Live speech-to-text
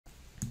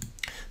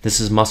This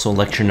is muscle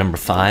lecture number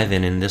 5,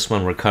 and in this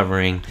one we're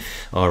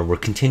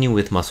continuing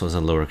with muscles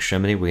in the lower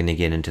extremity. We're going to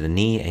get into the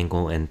knee,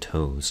 ankle, and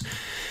toes.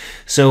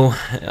 So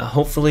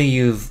hopefully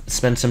you've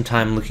spent some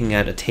time looking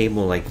at a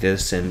table like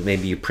this, and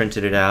maybe you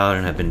printed it out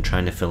and have been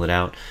trying to fill it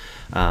out.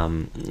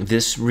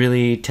 This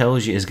really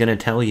is going to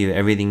tell you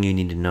everything you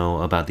need to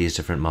know about these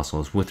different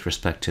muscles with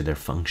respect to their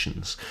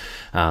functions.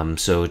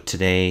 So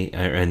today,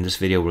 or in this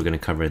video, we're going to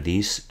cover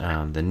these,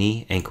 the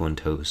knee, ankle, and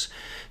toes.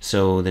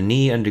 So the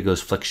knee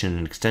undergoes flexion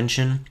and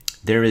extension.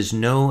 There is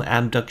no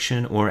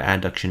abduction or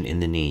adduction in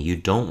the knee. You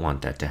don't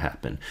want that to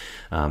happen.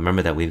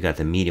 Remember that we've got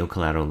the medial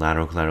collateral,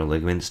 lateral collateral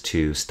ligaments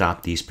to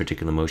stop these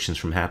particular motions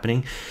from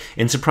happening.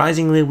 And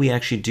surprisingly, we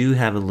actually do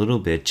have a little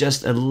bit,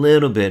 just a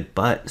little bit,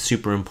 but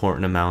super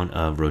important amount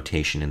of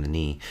rotation in the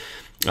knee.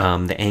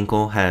 The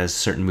ankle has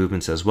certain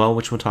movements as well,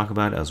 which we'll talk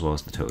about, as well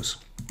as the toes.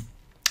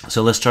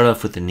 So let's start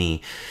off with the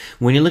knee.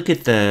 When you look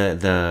at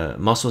the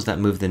muscles that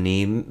move the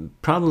knee,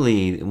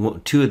 probably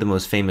two of the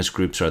most famous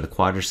groups are the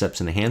quadriceps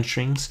and the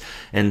hamstrings.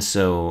 And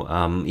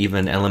so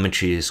even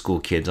elementary school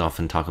kids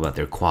often talk about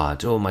their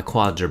quads. Oh, my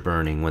quads are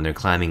burning when they're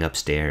climbing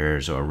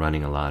upstairs or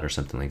running a lot or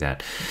something like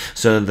that.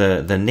 So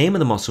the name of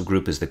the muscle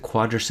group is the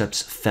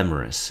quadriceps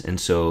femoris. And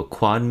so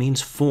quad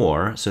means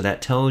 4, so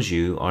that tells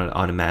you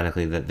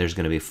automatically that there's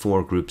going to be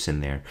 4 groups in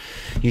there.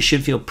 You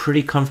should feel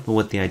pretty comfortable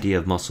with the idea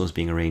of muscles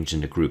being arranged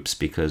into groups,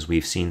 because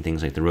we've seen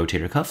things like the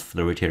rotator cuff.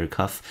 The rotator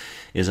cuff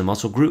is a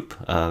muscle group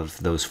of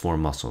those 4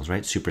 muscles,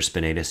 right?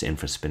 Supraspinatus,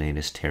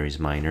 infraspinatus, teres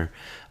minor,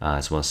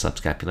 as well as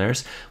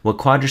subscapularis. Well,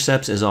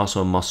 quadriceps is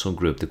also a muscle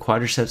group. The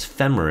quadriceps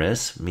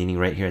femoris, meaning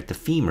right here at the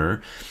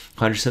femur,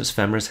 quadriceps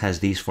femoris has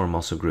these 4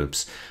 muscle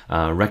groups.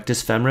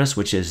 Rectus femoris,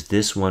 which is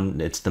this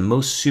one, it's the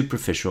most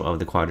superficial of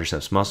the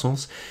quadriceps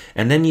muscles.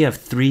 And then you have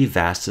 3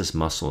 vastus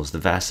muscles. The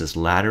vastus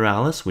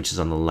lateralis, which is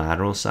on the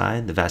lateral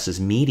side, the vastus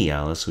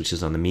medialis, which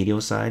is on the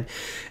medial side,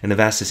 and the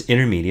vastus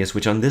intermedius,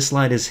 which on this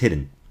slide is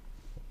hidden.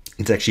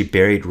 It's actually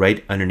buried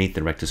right underneath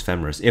the rectus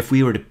femoris. If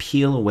we were to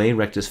peel away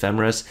rectus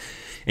femoris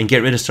and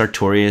get rid of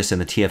sartorius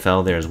and the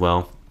TFL there as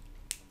well,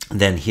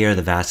 then here are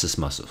the vastus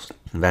muscles: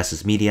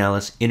 vastus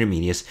medialis,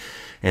 intermedius,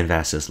 and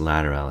vastus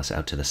lateralis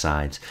out to the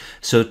sides.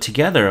 So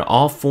together,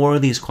 all 4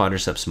 of these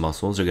quadriceps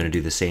muscles are going to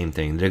do the same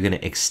thing. They're going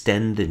to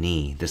extend the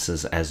knee. This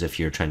is as if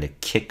you're trying to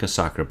kick a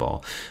soccer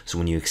ball. So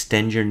when you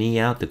extend your knee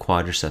out, the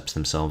quadriceps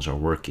themselves are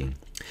working.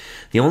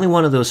 The only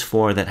one of those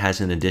 4 that has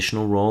an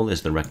additional role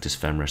is the rectus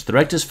femoris. The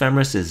rectus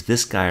femoris is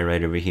this guy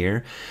right over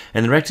here.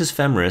 And the rectus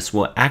femoris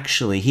will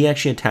actually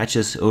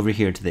attaches over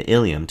here to the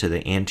ilium, to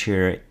the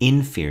anterior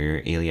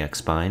inferior iliac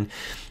spine.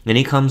 And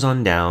he comes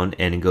on down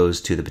and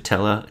goes to the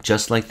patella,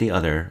 just like the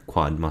other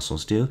quad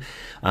muscles do.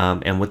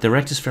 And what the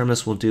rectus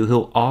femoris will do,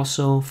 he'll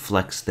also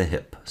flex the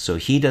hip. So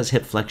he does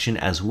hip flexion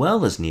as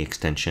well as knee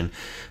extension,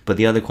 but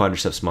the other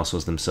quadriceps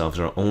muscles themselves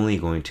are only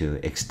going to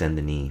extend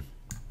the knee.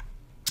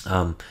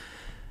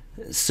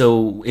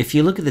 So if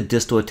you look at the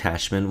distal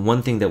attachment,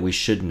 one thing that we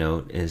should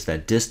note is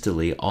that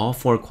distally, all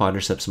 4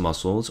 quadriceps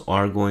muscles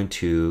are going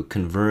to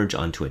converge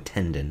onto a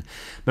tendon.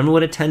 Remember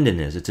what a tendon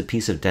is. It's a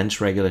piece of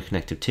dense, regular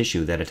connective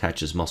tissue that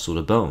attaches muscle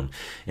to bone.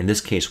 In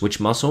this case, which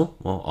muscle?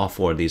 Well, all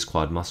 4 of these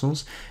quad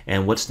muscles.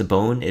 And what's the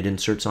bone it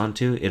inserts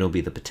onto? It'll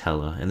be the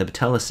patella. And the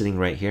patella is sitting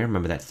right here.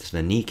 Remember, that's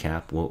the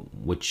kneecap,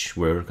 which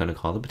we're going to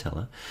call the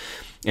patella.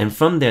 And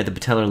from there, the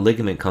patellar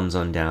ligament comes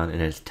on down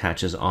and it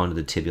attaches onto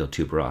the tibial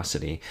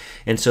tuberosity.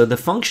 And so the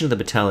function of the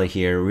patella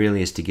here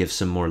really is to give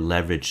some more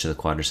leverage to the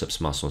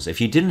quadriceps muscles. If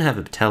you didn't have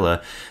a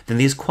patella, then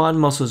these quad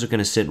muscles are going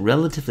to sit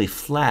relatively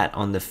flat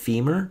on the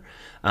femur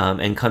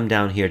and come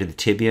down here to the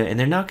tibia, and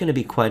they're not going to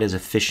be quite as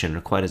efficient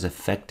or quite as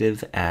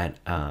effective at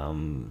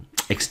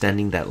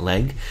extending that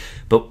leg.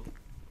 But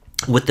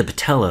with the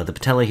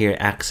patella here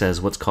acts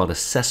as what's called a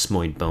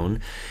sesamoid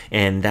bone,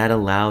 and that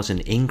allows an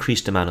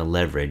increased amount of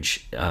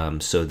leverage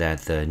so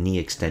that the knee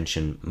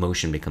extension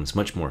motion becomes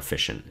much more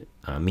efficient,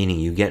 meaning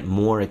you get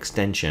more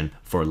extension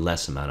for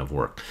less amount of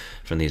work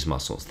from these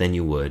muscles than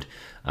you would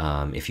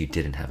if you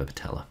didn't have a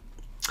patella.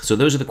 So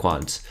those are the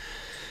quads.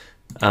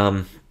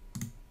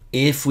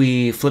 If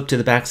we flip to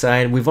the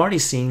backside, we've already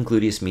seen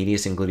gluteus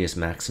medius and gluteus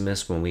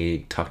maximus when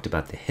we talked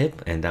about the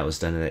hip, and that was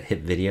done in that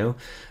hip video.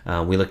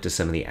 We looked at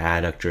some of the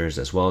adductors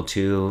as well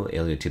too,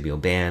 iliotibial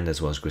band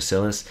as well as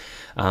gracilis.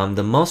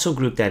 The muscle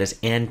group that is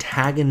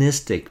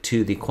antagonistic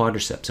to the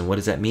quadriceps, and what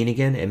does that mean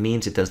again? It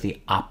means it does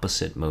the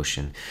opposite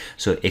motion.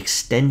 So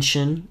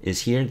extension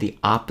is here. The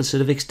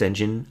opposite of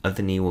extension of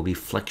the knee will be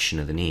flexion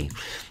of the knee.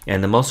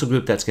 And the muscle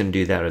group that's going to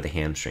do that are the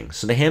hamstrings.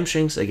 So the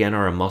hamstrings, again,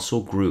 are a muscle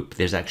group.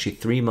 There's actually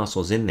 3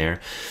 muscles in there,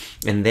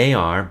 and they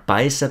are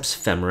biceps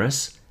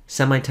femoris,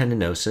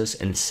 semitendinosus,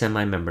 and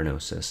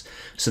semimembranosus.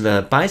 So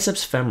the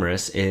biceps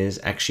femoris is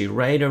actually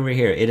right over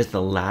here. It is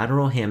the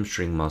lateral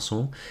hamstring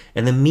muscle,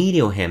 and the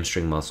medial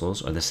hamstring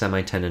muscles are the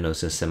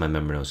semitendinosus,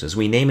 semimembranosus.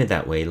 We name it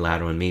that way,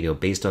 lateral and medial,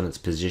 based on its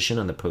position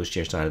on the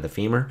posterior side of the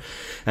femur,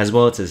 as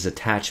well as its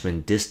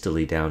attachment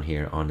distally down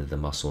here onto the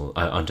muscle,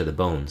 onto the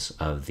bones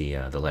of the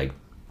leg.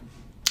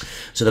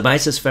 So the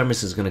biceps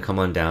femoris is going to come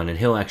on down, and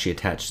he'll actually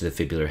attach to the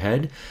fibular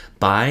head.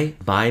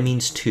 Bi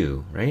means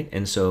two, right?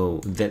 And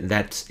so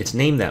that's it's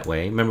named that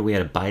way. Remember, we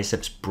had a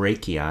biceps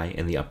brachii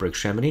in the upper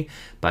extremity,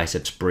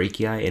 biceps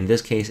brachii. In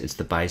this case, it's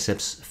the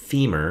biceps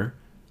femur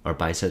or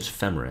biceps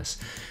femoris,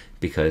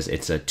 because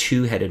it's a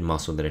two-headed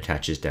muscle that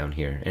attaches down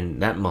here,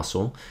 and that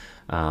muscle,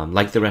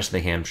 like the rest of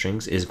the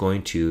hamstrings, is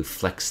going to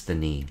flex the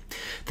knee.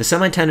 The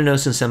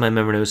semitendinosus and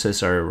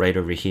semimembranosus are right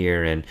over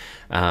here, and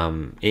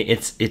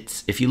it's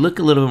if you look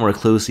a little bit more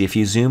closely, if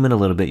you zoom in a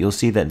little bit, you'll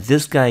see that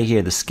this guy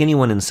here, the skinny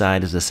one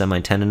inside, is the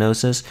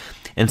semitendinosus,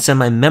 and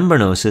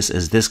semimembranosus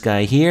is this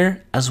guy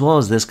here, as well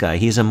as this guy.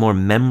 He's a more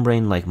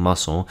membrane-like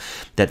muscle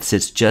that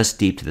sits just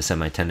deep to the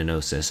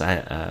semitendinosus.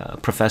 A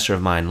professor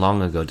of mine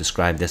long ago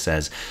described this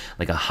as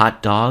like a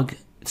hot dog,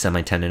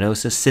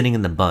 semitendinosus, sitting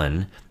in the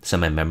bun,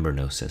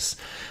 semimembranosus.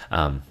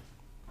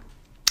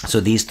 So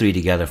these three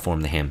together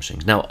form the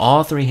hamstrings. Now,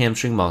 all three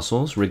hamstring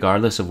muscles,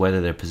 regardless of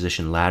whether they're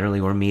positioned laterally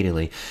or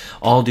medially,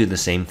 all do the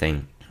same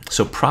thing.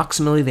 So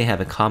proximally, they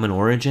have a common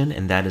origin,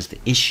 and that is the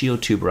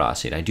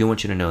ischiotuberosity. I do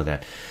want you to know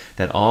that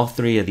all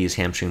three of these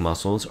hamstring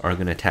muscles are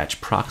going to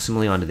attach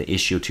proximally onto the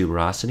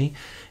ischiotuberosity.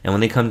 And when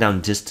they come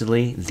down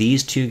distally,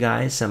 these two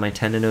guys,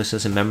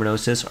 semitendinosus and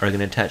membranosus, are going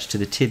to attach to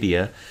the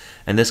tibia,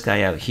 and this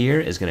guy out here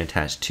is going to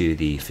attach to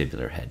the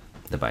fibular head,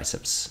 the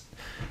biceps.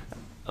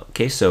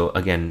 Okay, so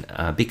again,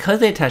 because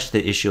they attach to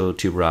the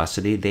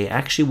ischiotuberosity, they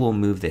actually will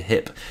move the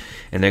hip,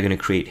 and they're going to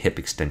create hip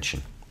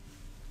extension.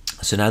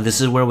 So now this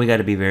is where we got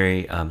to be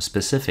very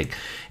specific.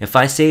 If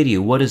I say to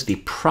you, what is the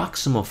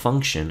proximal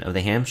function of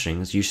the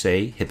hamstrings, you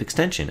say hip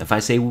extension. If I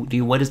say to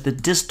you, what is the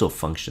distal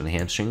function of the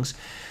hamstrings,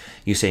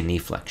 you say knee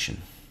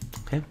flexion.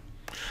 Okay.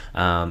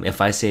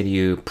 If I say to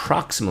you,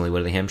 proximally, what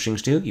do the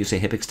hamstrings do? You say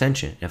hip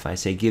extension. If I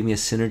say, give me a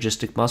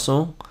synergistic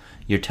muscle,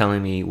 you're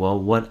telling me, well,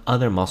 what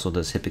other muscle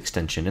does hip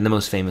extension? And the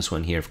most famous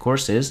one here, of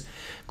course, is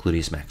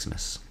gluteus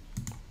maximus.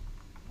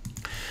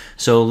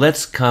 So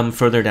let's come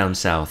further down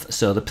south.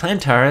 So the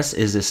plantaris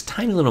is this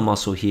tiny little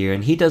muscle here,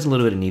 and he does a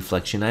little bit of knee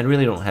flexion. I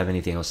really don't have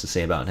anything else to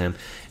say about him,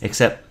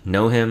 except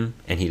know him,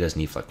 and he does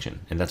knee flexion,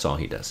 and that's all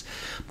he does.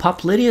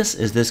 Popliteus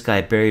is this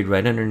guy buried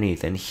right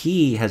underneath, and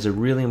he has a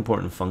really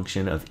important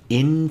function of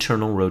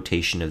internal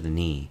rotation of the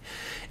knee.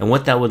 And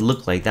what that would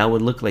look like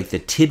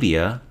the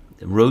tibia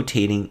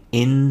rotating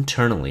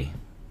internally.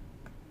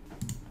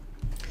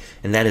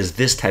 And that is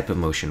this type of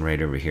motion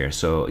right over here.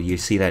 So you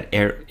see that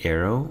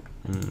arrow?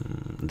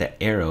 The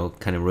arrow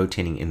kind of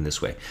rotating in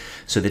this way.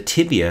 So the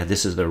tibia,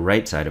 this is the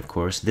right side, of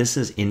course. This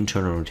is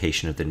internal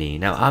rotation of the knee.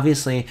 Now,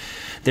 obviously,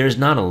 there's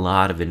not a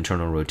lot of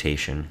internal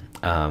rotation.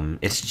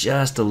 It's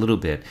just a little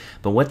bit.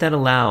 But what that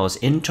allows,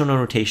 internal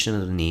rotation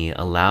of the knee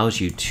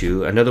allows you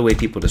to, another way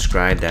people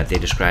describe that, they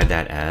describe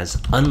that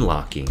as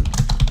unlocking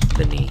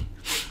the knee.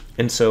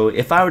 And so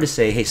if I were to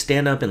say, hey,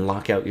 stand up and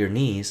lock out your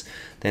knees,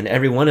 then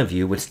every one of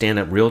you would stand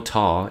up real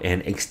tall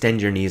and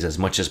extend your knees as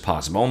much as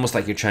possible, almost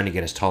like you're trying to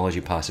get as tall as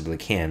you possibly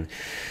can.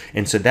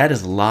 And so that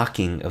is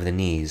locking of the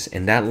knees.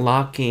 And that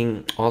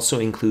locking also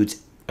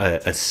includes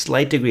a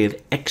slight degree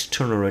of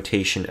external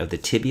rotation of the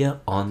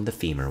tibia on the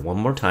femur. One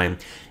more time,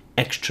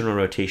 external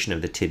rotation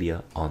of the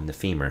tibia on the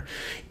femur.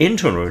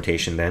 Internal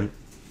rotation, then,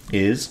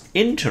 is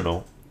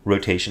internal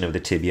rotation of the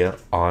tibia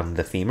on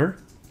the femur.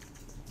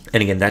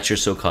 And again, that's your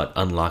so-called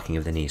unlocking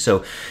of the knee.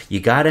 So you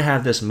got to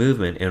have this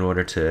movement in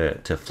order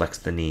to flex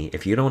the knee.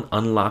 If you don't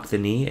unlock the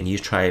knee and you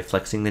try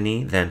flexing the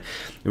knee, then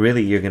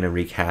really you're going to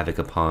wreak havoc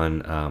upon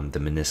the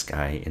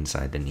menisci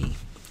inside the knee.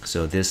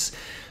 So this,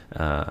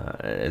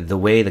 the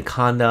way the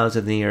condyles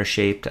of the knee are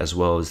shaped, as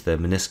well as the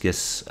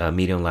meniscus,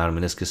 medial and lateral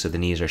meniscus of the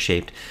knees are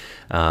shaped,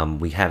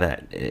 we have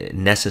that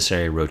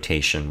necessary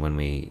rotation when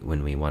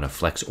we want to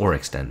flex or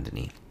extend the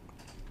knee.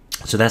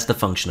 So that's the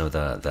function of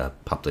the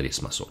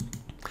popliteus muscle.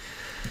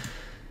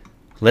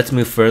 Let's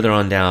move further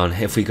on down.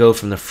 If we go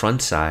from the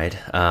front side,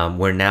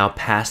 we're now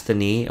past the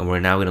knee, and we're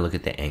now going to look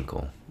at the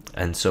ankle.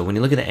 And so when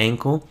you look at the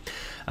ankle,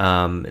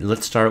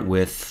 let's start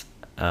with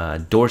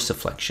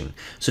dorsiflexion.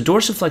 So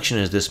dorsiflexion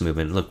is this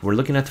movement. Look, we're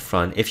looking at the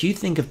front. If you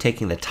think of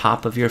taking the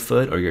top of your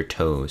foot or your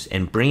toes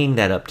and bringing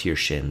that up to your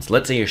shins,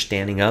 let's say you're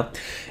standing up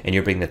and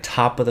you're bringing the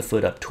top of the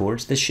foot up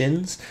towards the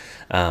shins,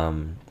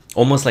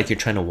 almost like you're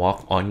trying to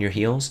walk on your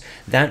heels.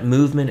 That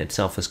movement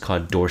itself is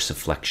called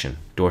dorsiflexion.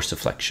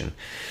 Dorsiflexion.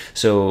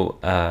 So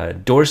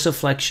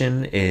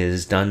dorsiflexion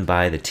is done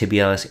by the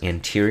tibialis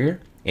anterior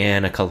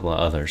and a couple of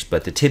others,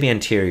 but the tibia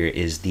anterior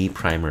is the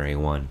primary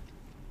one.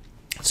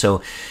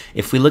 So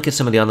if we look at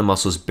some of the other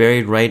muscles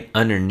buried right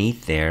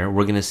underneath there,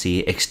 we're going to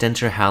see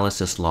extensor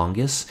hallucis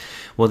longus.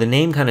 Well, the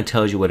name kind of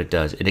tells you what it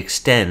does. It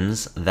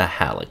extends the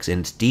hallux,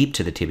 and it's deep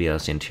to the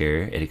tibialis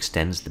anterior. It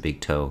extends the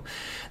big toe.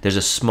 There's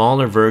a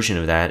smaller version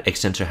of that,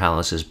 extensor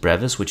hallucis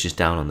brevis, which is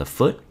down on the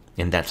foot,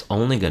 and that's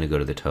only going to go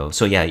to the toe.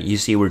 So yeah, you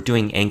see we're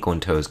doing ankle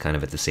and toes kind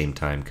of at the same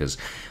time because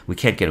we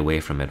can't get away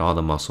from it. All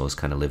the muscles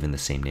kind of live in the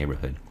same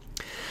neighborhood.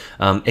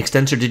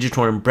 Extensor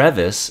digitorum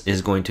brevis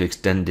is going to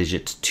extend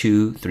digits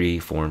 2, 3,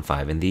 4, and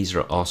 5, and these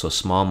are also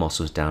small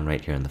muscles down right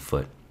here in the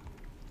foot.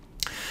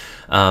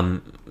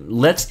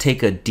 Let's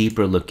take a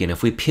deeper look in.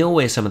 If we peel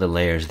away some of the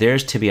layers,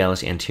 there's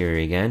tibialis anterior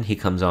again. He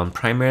comes on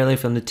primarily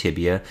from the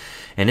tibia,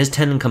 and his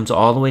tendon comes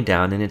all the way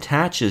down and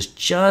attaches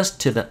just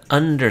to the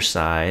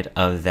underside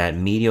of that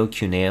medial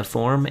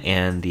cuneiform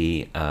and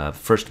the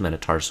first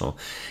metatarsal.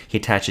 He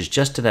attaches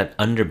just to that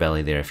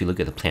underbelly there if you look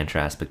at the plantar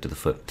aspect of the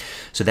foot.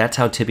 So that's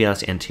how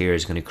tibialis anterior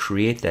is going to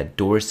create that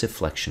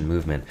dorsiflexion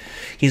movement.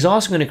 He's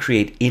also going to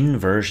create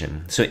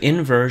inversion. So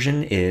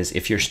inversion is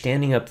if you're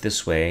standing up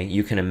this way,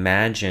 you can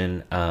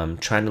imagine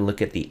trying to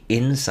look at the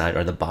inside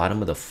or the bottom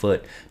of the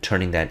foot,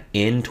 turning that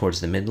in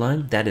towards the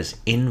midline. That is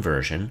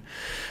inversion.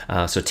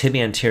 So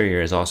tibia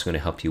anterior is also going to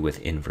help you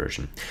with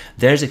inversion.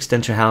 There's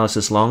extensor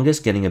hallucis longus,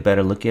 getting a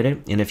better look at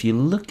it. And if you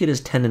look at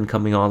his tendon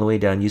coming all the way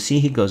down, you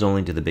see he goes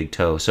only to the big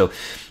toe. So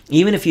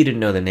even if you didn't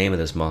know the name of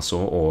this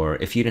muscle, or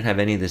if you didn't have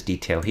any of this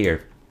detail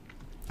here,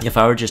 if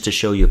I were just to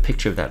show you a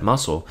picture of that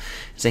muscle,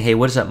 say, hey,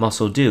 what does that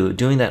muscle do?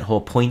 Doing that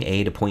whole point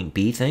A to point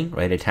B thing,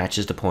 right? It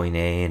attaches to point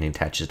A and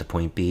attaches to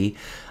point B.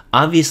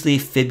 Obviously,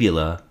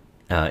 fibula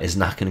is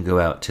not going to go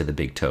out to the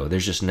big toe.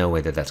 There's just no way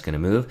that that's going to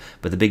move,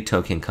 but the big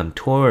toe can come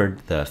toward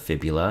the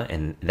fibula,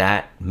 and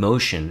that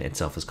motion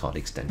itself is called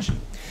extension.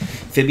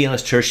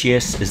 Fibulus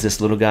tertius is this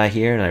little guy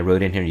here, and I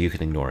wrote in here, you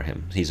can ignore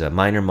him. He's a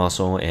minor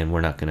muscle, and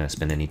we're not going to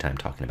spend any time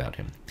talking about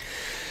him.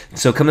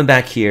 So coming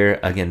back here,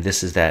 again,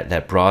 this is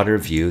that broader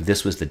view.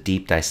 This was the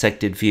deep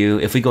dissected view.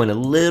 If we go in a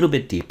little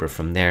bit deeper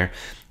from there,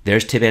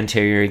 there's tib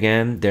anterior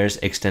again, there's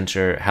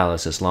extensor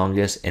hallucis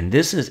longus, and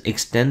this is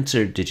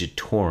extensor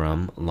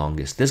digitorum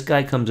longus. This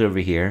guy comes over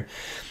here.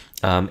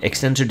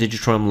 Extensor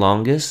digitorum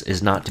longus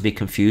is not to be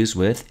confused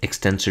with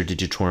extensor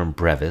digitorum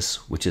brevis,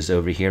 which is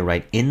over here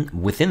right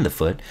within the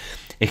foot.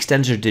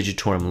 Extensor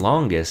digitorum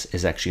longus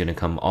is actually going to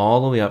come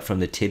all the way up from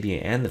the tibia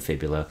and the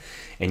fibula,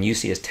 and you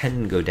see his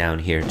tendon go down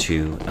here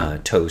to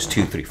toes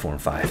 2, 3, 4,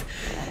 and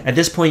 5. At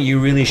this point, you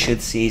really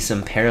should see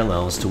some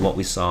parallels to what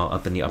we saw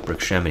up in the upper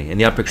extremity. In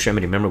the upper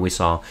extremity, remember we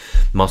saw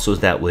muscles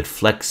that would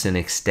flex and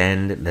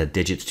extend the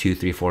digits 2,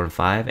 3, 4, and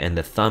 5, and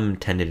the thumb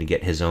tended to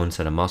get his own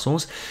set of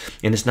muscles.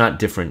 And it's not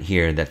different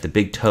here that the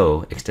big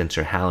toe,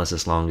 extensor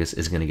hallucis longus,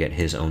 is going to get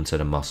his own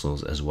set of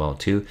muscles as well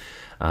too,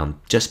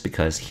 just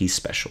because he's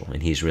special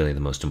and he's really the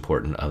most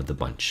important of the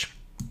bunch.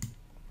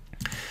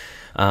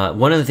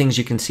 One of the things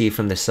you can see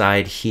from the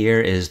side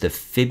here is the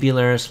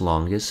fibularis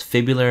longus.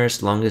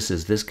 Fibularis longus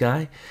is this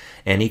guy,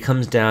 and he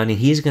comes down and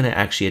he's going to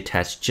actually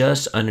attach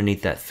just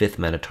underneath that fifth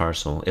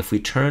metatarsal. If we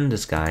turn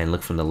this guy and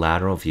look from the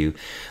lateral view,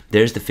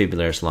 there's the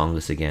fibularis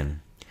longus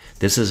again.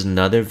 This is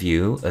another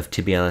view of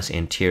tibialis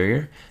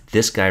anterior.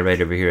 This guy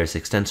right over here is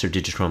extensor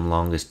digitorum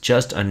longus,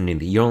 just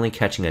underneath. You're only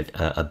catching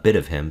a bit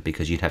of him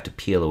because you'd have to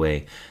peel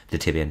away the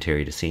tibia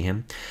anterior to see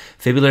him.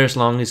 Fibularis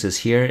longus is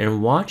here,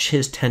 and watch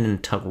his tendon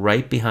tuck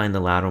right behind the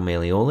lateral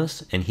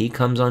malleolus, and he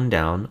comes on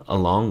down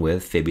along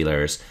with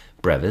fibularis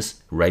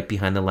brevis, right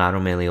behind the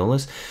lateral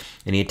malleolus,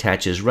 and he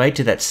attaches right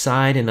to that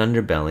side and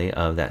underbelly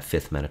of that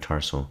fifth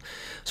metatarsal.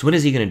 So what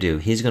is he going to do?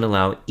 He's going to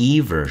allow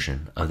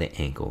eversion of the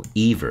ankle,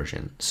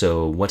 eversion.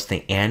 So what's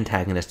the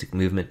antagonistic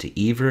movement to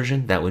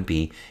eversion? That would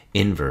be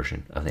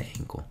inversion of the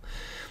ankle.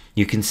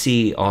 You can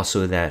see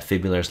also that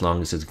fibularis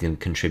longus is going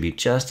to contribute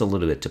just a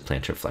little bit to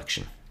plantar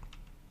flexion.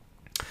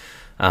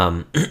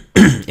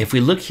 If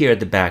we look here at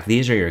the back,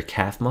 these are your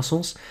calf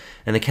muscles,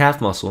 and the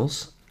calf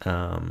muscles,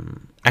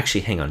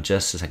 actually, hang on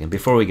just a second.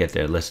 Before we get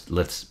there,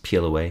 let's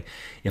peel away.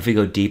 If we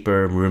go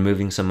deeper,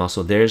 removing some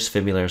muscle, there's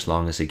fibularis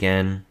longus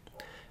again,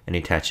 and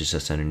he attaches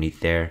just underneath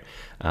there.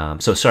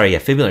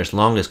 Fibularis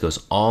longus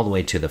goes all the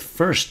way to the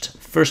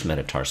first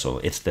metatarsal.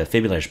 It's the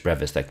fibularis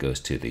brevis that goes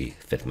to the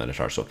fifth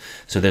metatarsal.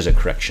 So there's a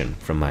correction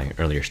from my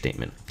earlier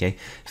statement. Okay,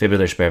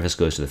 fibularis brevis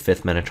goes to the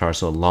fifth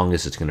metatarsal.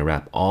 Longus is going to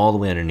wrap all the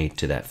way underneath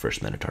to that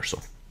first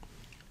metatarsal.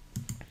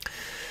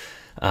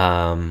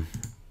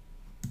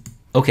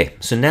 Okay,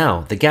 so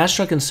now the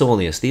gastroc and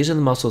soleus, these are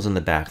the muscles in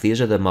the back. These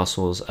are the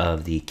muscles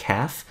of the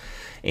calf,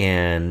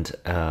 and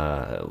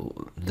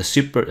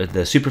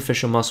the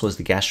superficial muscle is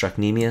the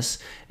gastrocnemius,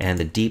 and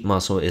the deep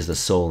muscle is the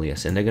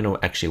soleus, and they're going to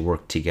actually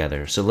work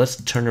together. So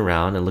let's turn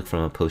around and look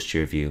from a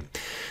posterior view.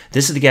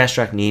 This is the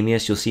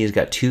gastrocnemius. You'll see he's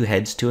got two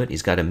heads to it.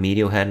 He's got a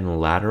medial head and a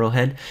lateral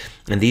head,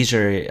 and these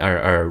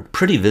are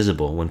pretty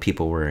visible when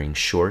people are wearing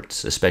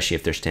shorts, especially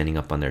if they're standing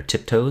up on their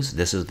tiptoes.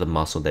 This is the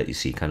muscle that you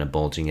see kind of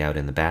bulging out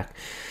in the back.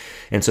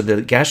 And so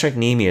the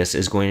gastrocnemius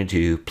is going to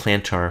do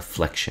plantar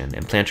flexion,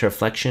 and plantar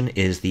flexion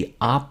is the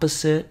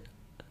opposite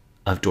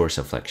of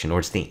dorsiflexion, or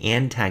it's the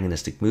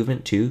antagonistic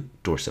movement to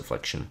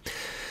dorsiflexion.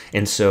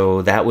 And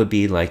so that would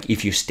be like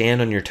if you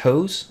stand on your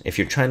toes, if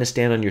you're trying to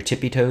stand on your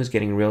tippy toes,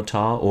 getting real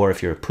tall, or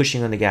if you're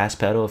pushing on the gas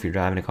pedal, if you're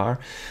driving a car,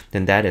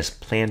 then that is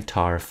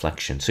plantar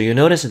flexion. So you'll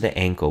notice at the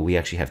ankle, we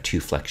actually have two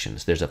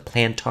flexions. There's a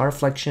plantar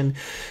flexion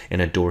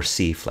and a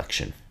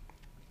dorsiflexion.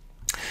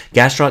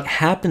 Gastroc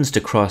happens to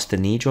cross the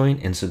knee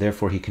joint, and so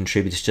therefore he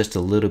contributes just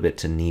a little bit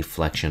to knee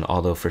flexion,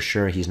 although for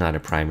sure he's not a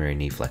primary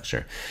knee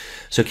flexor.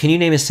 So can you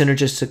name a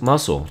synergistic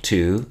muscle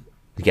to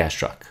the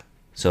gastroc?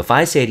 So if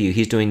I say to you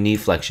he's doing knee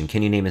flexion,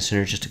 can you name a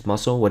synergistic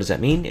muscle? What does that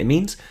mean? It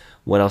means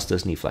what else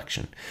does knee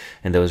flexion?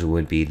 And those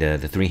would be the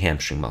three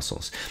hamstring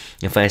muscles.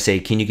 If I say,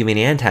 can you give me an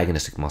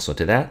antagonistic muscle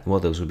to that? Well,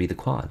 those would be the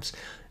quads.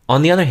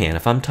 On the other hand,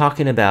 if I'm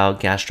talking about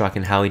gastroc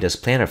and how he does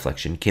plantar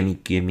flexion, can you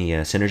give me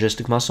a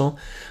synergistic muscle?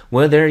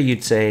 Well, there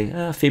you'd say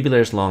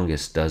fibularis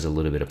longus does a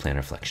little bit of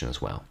plantar flexion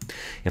as well.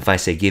 If I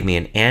say give me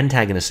an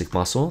antagonistic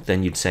muscle,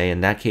 then you'd say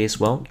in that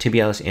case, well,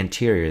 tibialis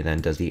anterior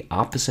then does the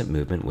opposite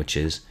movement, which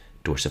is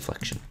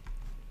dorsiflexion.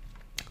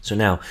 So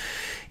now,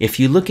 if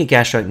you look at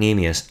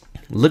gastrocnemius,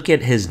 look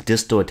at his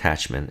distal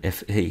attachment.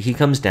 If he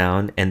comes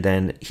down and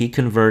then he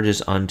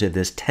converges onto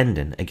this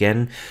tendon.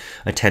 Again,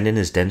 a tendon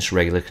is dense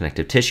regular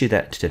connective tissue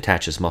that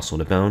attaches muscle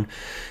to bone.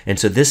 And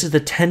so this is the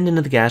tendon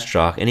of the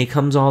gastroc, and he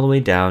comes all the way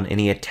down and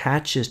he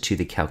attaches to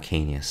the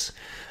calcaneus.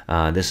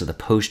 This is the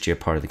posterior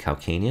part of the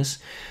calcaneus.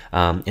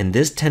 And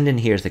this tendon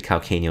here is the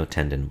calcaneal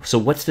tendon. So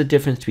what's the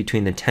difference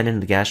between the tendon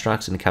of the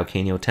gastrocs and the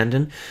calcaneal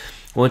tendon?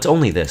 Well, it's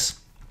only this.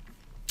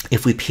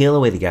 If we peel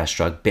away the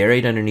gastroc,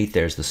 buried underneath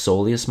there is the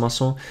soleus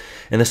muscle,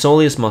 and the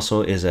soleus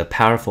muscle is a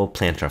powerful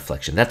plantar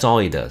flexion. That's all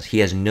he does. He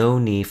has no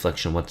knee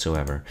flexion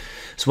whatsoever.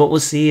 So what we'll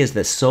see is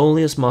that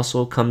soleus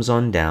muscle comes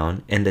on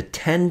down, and the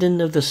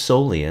tendon of the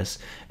soleus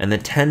and the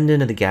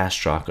tendon of the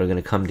gastroc are going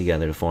to come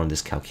together to form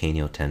this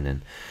calcaneal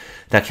tendon.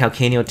 That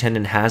calcaneal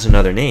tendon has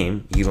another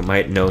name. You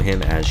might know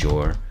him as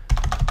your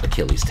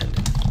Achilles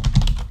tendon.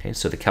 Okay,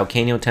 so the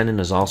calcaneal tendon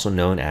is also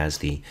known as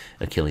the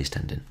Achilles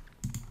tendon.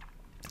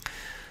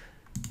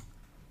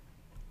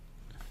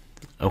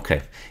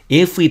 Okay,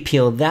 if we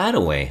peel that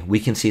away,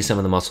 we can see some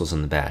of the muscles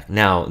in the back.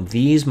 Now,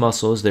 these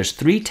muscles, there's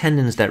three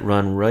tendons that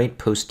run right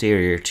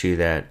posterior to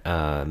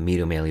that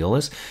medial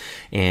malleolus.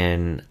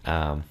 And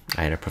I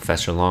had a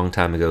professor a long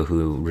time ago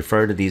who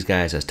referred to these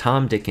guys as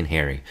Tom, Dick, and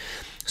Harry.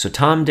 So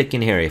Tom, Dick,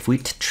 and Harry, if we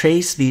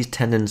trace these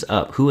tendons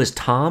up, who is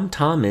Tom?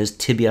 Tom is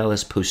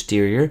tibialis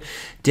posterior.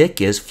 Dick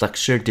is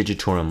flexor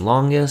digitorum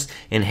longus.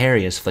 And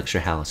Harry is flexor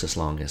hallucis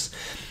longus.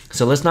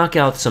 So let's knock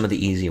out some of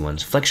the easy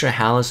ones. Flexor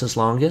hallucis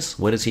longus,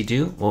 what does he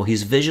do? Well,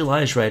 he's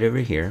visualized right over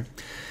here.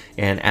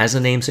 And as the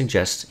name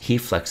suggests, he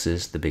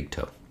flexes the big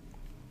toe.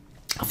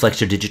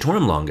 Flexor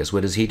digitorum longus,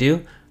 what does he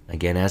do?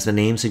 Again, as the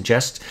name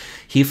suggests,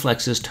 he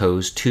flexes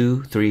toes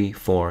 2, 3,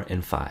 4,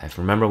 and 5.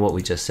 Remember what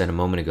we just said a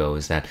moment ago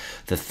is that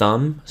the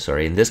thumb,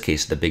 in this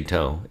case, the big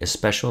toe, is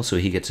special, so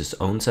he gets his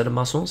own set of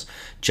muscles,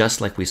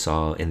 just like we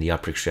saw in the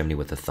upper extremity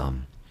with the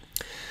thumb.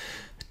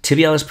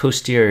 Tibialis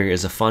posterior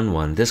is a fun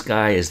one. This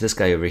guy is this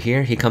guy over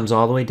here. He comes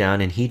all the way down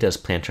and he does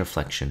plantar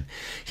flexion.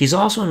 He's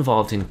also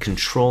involved in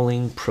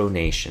controlling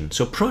pronation.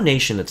 So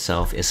pronation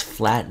itself is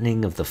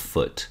flattening of the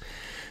foot.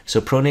 So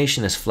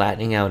pronation is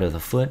flattening out of the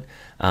foot.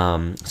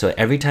 So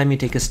every time you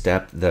take a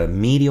step, the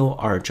medial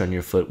arch on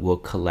your foot will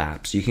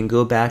collapse. You can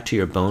go back to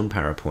your bone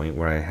PowerPoint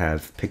where I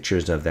have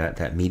pictures of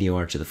that medial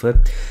arch of the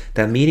foot.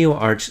 That medial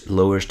arch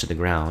lowers to the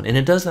ground, and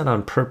it does that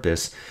on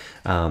purpose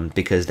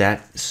because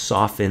that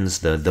softens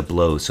the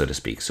blow, so to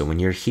speak. So when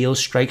your heel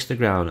strikes the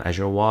ground as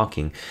you're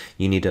walking,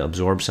 you need to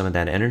absorb some of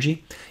that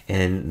energy.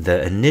 And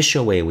the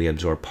initial way we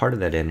absorb part of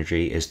that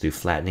energy is through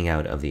flattening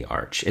out of the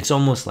arch. It's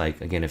almost like,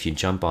 again, if you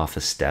jump off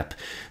a step,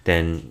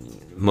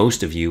 then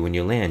most of you, when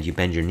you land, you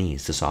bend your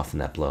knees to soften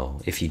that blow.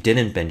 If you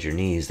didn't bend your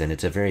knees, then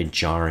it's a very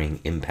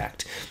jarring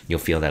impact. You'll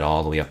feel that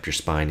all the way up your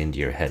spine into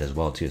your head as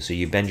well, too. So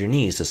you bend your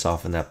knees to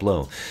soften that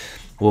blow.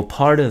 Well,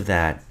 part of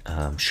that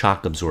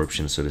shock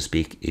absorption, so to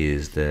speak,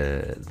 is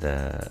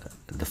the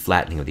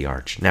flattening of the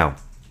arch. Now,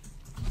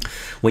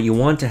 what you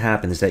want to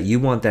happen is that you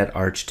want that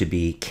arch to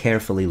be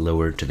carefully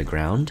lowered to the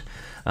ground.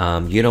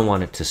 You don't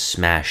want it to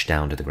smash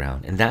down to the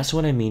ground. And that's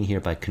what I mean here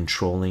by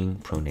controlling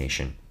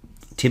pronation.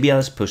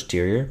 Tibialis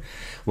posterior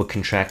will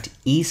contract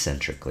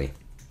eccentrically.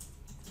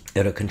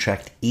 It'll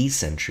contract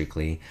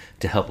eccentrically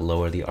to help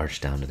lower the arch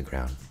down to the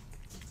ground.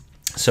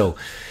 So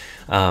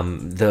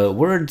the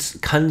words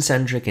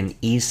concentric and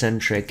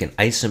eccentric and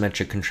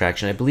isometric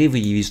contraction, I believe we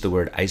used the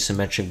word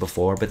isometric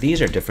before, but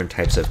these are different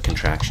types of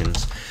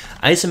contractions.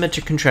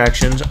 Isometric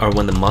contractions are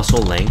when the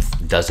muscle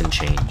length doesn't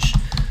change.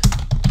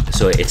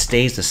 So it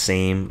stays the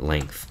same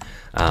length.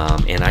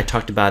 And I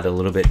talked about it a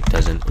little bit,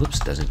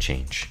 doesn't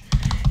change.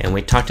 And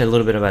we talked a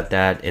little bit about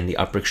that in the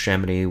upper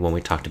extremity when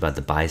we talked about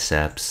the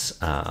biceps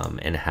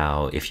and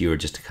how if you were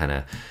just to kind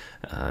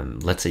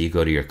of, let's say you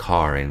go to your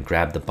car and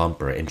grab the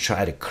bumper and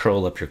try to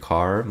curl up your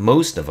car,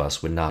 most of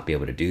us would not be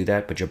able to do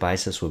that, but your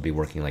biceps would be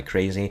working like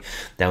crazy.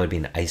 That would be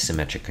an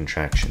isometric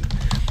contraction.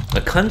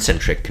 A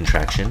concentric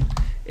contraction,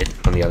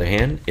 on the other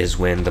hand, is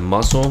when the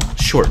muscle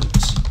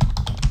shortens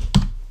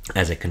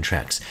as it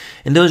contracts.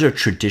 And those are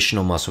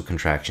traditional muscle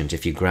contractions.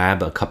 If you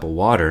grab a cup of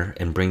water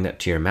and bring that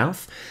to your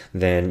mouth,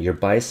 then your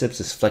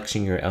biceps is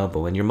flexing your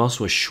elbow and your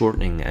muscle is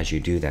shortening as you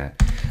do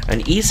that.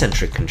 An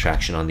eccentric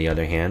contraction, on the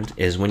other hand,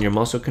 is when your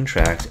muscle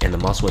contracts and the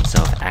muscle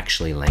itself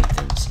actually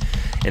lengthens.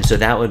 And so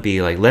that would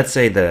be like, let's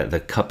say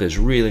the cup is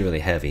really, really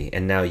heavy,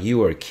 and now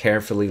you are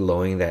carefully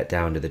lowering that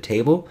down to the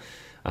table.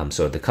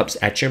 So the cup's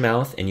at your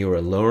mouth and you are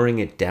lowering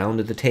it down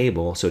to the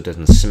table so it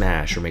doesn't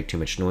smash or make too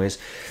much noise.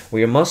 Well,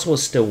 your muscle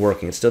is still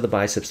working. It's still the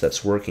biceps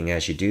that's working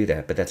as you do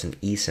that, but that's an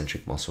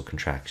eccentric muscle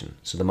contraction.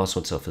 So the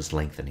muscle itself is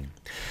lengthening.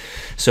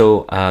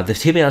 So the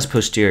tibialis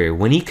posterior,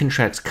 when he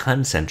contracts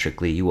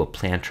concentrically, you will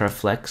plantar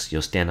flex.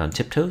 You'll stand on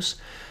tiptoes.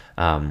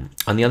 On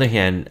the other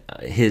hand,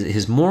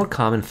 his more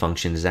common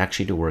function is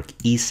actually to work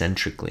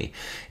eccentrically.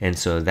 And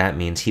so that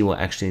means he will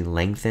actually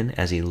lengthen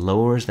as he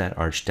lowers that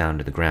arch down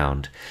to the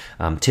ground.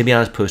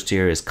 Tibialis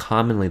posterior is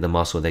commonly the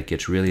muscle that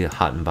gets really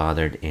hot and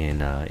bothered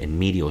in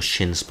medial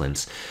shin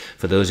splints.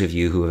 For those of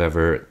you who have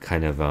ever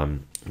kind of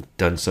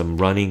done some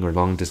running or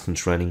long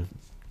distance running,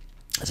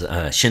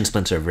 shin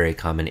splints are a very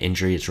common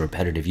injury. It's a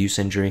repetitive use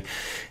injury,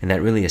 and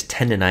that really is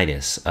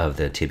tendonitis of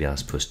the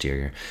tibialis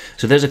posterior.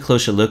 So there's a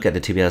closer look at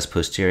the tibialis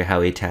posterior,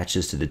 how he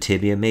attaches to the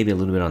tibia, maybe a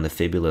little bit on the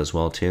fibula as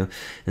well too.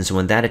 And so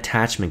when that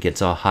attachment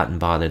gets all hot and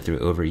bothered through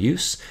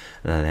overuse,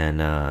 then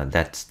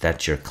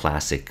that's your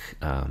classic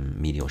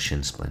medial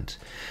shin splint.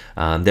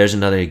 There's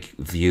another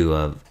view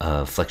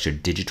of flexor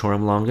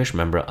digitorum longus.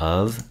 Remember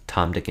of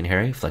Tom, Dick, and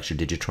Harry, flexor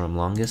digitorum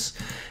longus.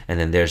 And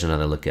then there's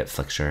another look at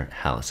flexor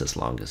hallucis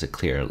longus, a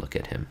clearer look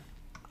at him.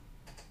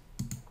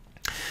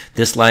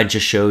 This slide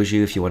just shows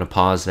you, if you want to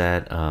pause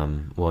that,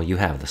 well, you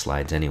have the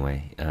slides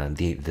anyway.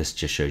 This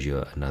just shows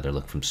you another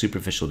look from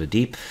superficial to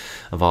deep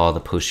of all the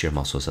posterior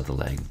muscles of the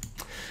leg.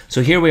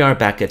 So here we are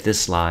back at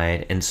this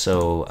slide, and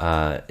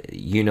so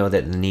you know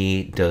that the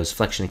knee does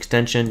flexion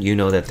extension. You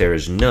know that there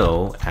is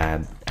no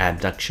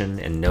abduction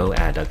and no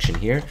adduction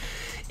here.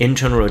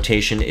 Internal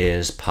rotation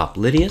is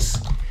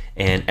popliteus,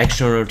 and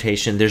external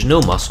rotation, there's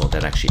no muscle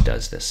that actually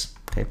does this.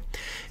 Okay.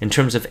 In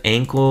terms of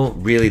ankle,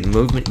 really the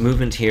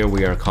movement here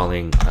we are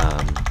calling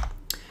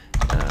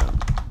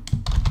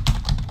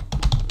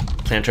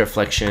plantar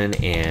flexion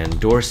and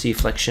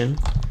dorsiflexion.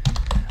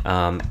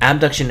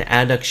 Abduction,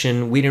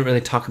 adduction, we didn't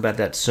really talk about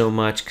that so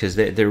much because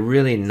they're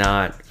really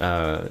not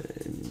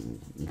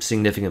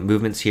significant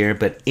movements here.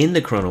 But in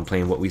the coronal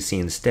plane, what we see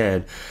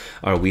instead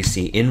are we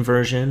see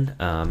inversion,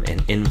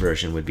 and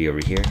inversion would be over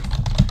here.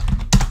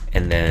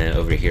 And then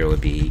over here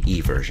would be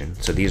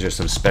eversion. So these are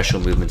some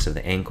special movements of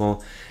the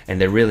ankle, and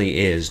there really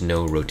is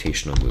no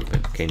rotational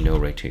movement, okay, no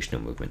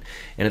rotational movement.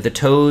 And at the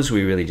toes,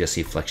 we really just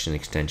see flexion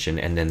extension,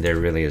 and then there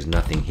really is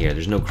nothing here.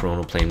 There's no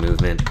coronal plane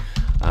movement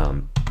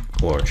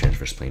or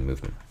transverse plane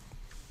movement.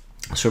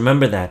 So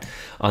remember that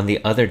on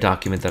the other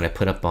document that I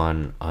put up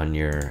on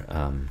your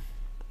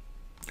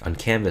on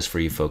Canvas for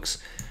you folks,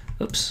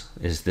 oops,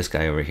 is this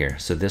guy over here.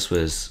 So this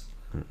was,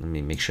 let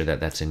me make sure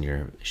that that's in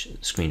your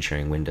screen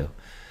sharing window.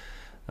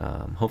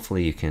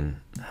 Hopefully you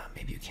can,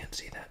 maybe you can't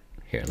see that.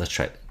 Here, let's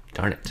try it.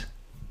 Darn it.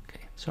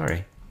 Okay,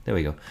 sorry. There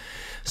we go.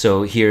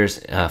 So here's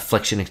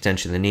flexion,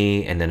 extension of the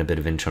knee, and then a bit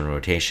of internal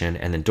rotation,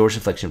 and then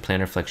dorsiflexion,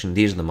 plantar flexion.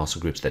 These are the muscle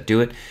groups that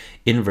do it.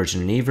 Inversion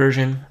and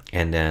eversion,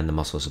 and then the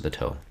muscles of the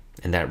toe.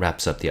 And that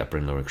wraps up the upper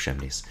and lower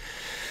extremities.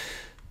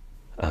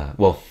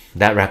 Well,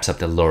 that wraps up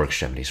the lower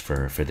extremities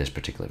for this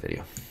particular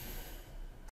video.